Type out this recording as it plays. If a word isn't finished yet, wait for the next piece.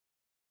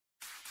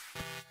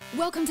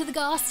Welcome to The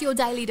Goss, your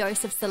daily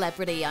dose of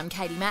celebrity. I'm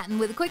Katie Matten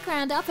with a quick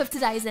roundup of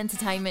today's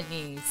entertainment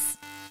news.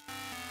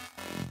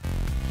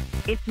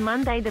 It's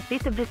Monday, the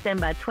 5th of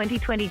December,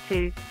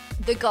 2022.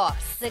 The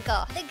Goss. The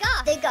Goss. The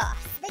Goss. The Goss.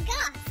 The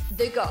Goss.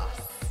 The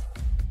Goss.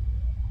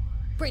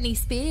 Britney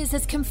Spears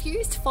has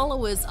confused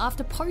followers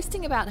after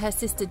posting about her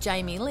sister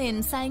Jamie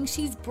Lynn, saying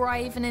she's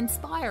brave and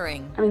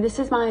inspiring. I mean, this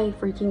is my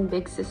freaking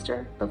big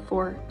sister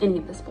before any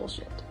of this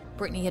bullshit.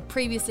 Britney had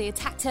previously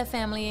attacked her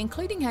family,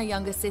 including her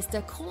younger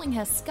sister, calling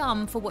her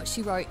scum for what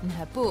she wrote in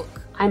her book.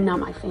 I'm not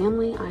my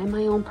family, I'm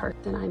my own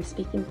person, I'm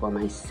speaking for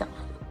myself.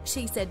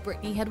 She said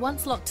Britney had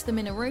once locked them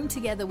in a room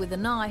together with a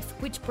knife,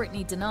 which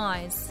Britney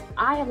denies.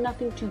 I have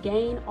nothing to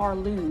gain or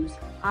lose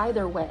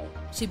either way.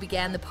 She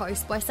began the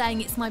post by saying,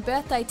 "It's my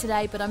birthday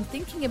today, but I'm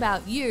thinking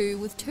about you,"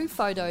 with 2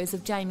 photos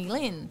of Jamie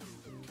Lynn.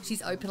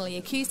 She's openly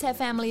accused her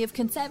family of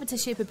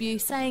conservatorship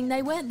abuse, saying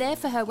they weren't there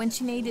for her when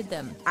she needed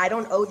them. I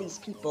don't owe these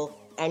people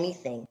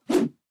anything.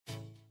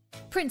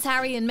 Prince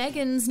Harry and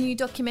Meghan's new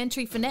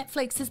documentary for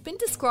Netflix has been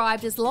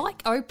described as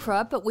like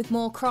Oprah, but with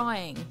more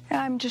crying.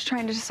 I'm just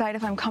trying to decide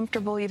if I'm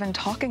comfortable even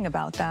talking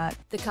about that.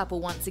 The couple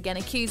once again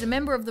accuse a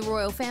member of the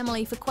royal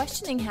family for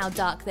questioning how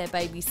dark their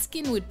baby's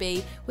skin would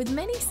be, with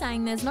many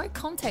saying there's no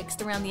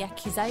context around the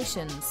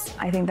accusations.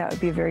 I think that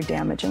would be very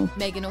damaging.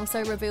 Meghan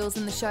also reveals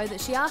in the show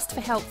that she asked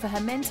for help for her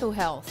mental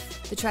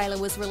health. The trailer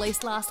was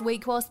released last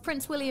week whilst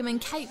Prince William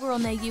and Kate were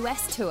on their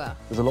US tour.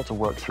 There's a lot to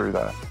work through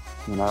there.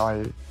 You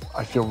know,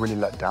 I feel really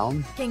let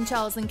down. King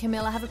Charles and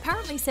Camilla have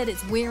apparently said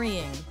it's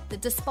wearying that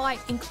despite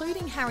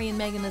including Harry and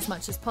Meghan as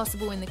much as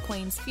possible in the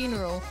Queen's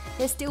funeral,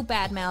 they're still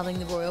bad-mouthing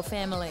the royal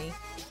family.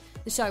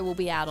 The show will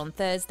be out on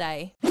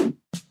Thursday.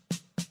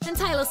 And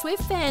Taylor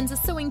Swift fans are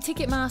suing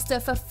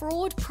Ticketmaster for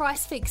fraud,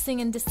 price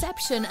fixing and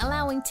deception,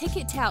 allowing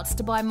ticket touts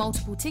to buy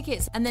multiple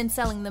tickets and then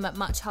selling them at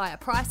much higher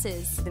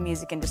prices. The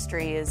music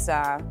industry is,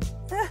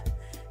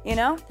 you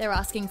know? They're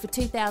asking for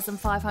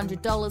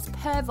 $2,500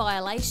 per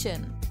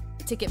violation.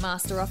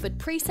 Ticketmaster offered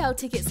pre-sale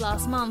tickets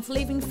last month,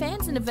 leaving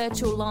fans in a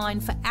virtual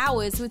line for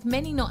hours, with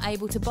many not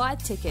able to buy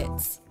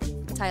tickets.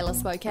 Taylor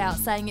spoke out,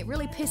 saying, "It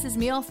really pisses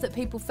me off that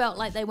people felt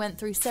like they went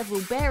through several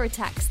bear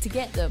attacks to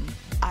get them.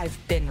 I've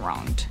been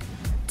wronged."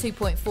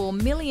 2.4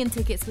 million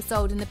tickets were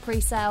sold in the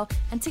pre-sale,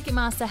 and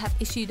Ticketmaster have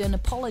issued an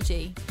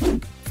apology.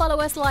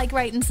 Follow us, like,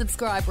 rate and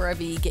subscribe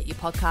wherever you get your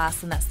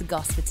podcasts, and that's The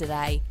Goss for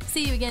today.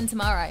 See you again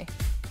tomorrow.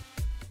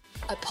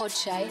 A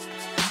Podshape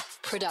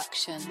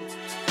production.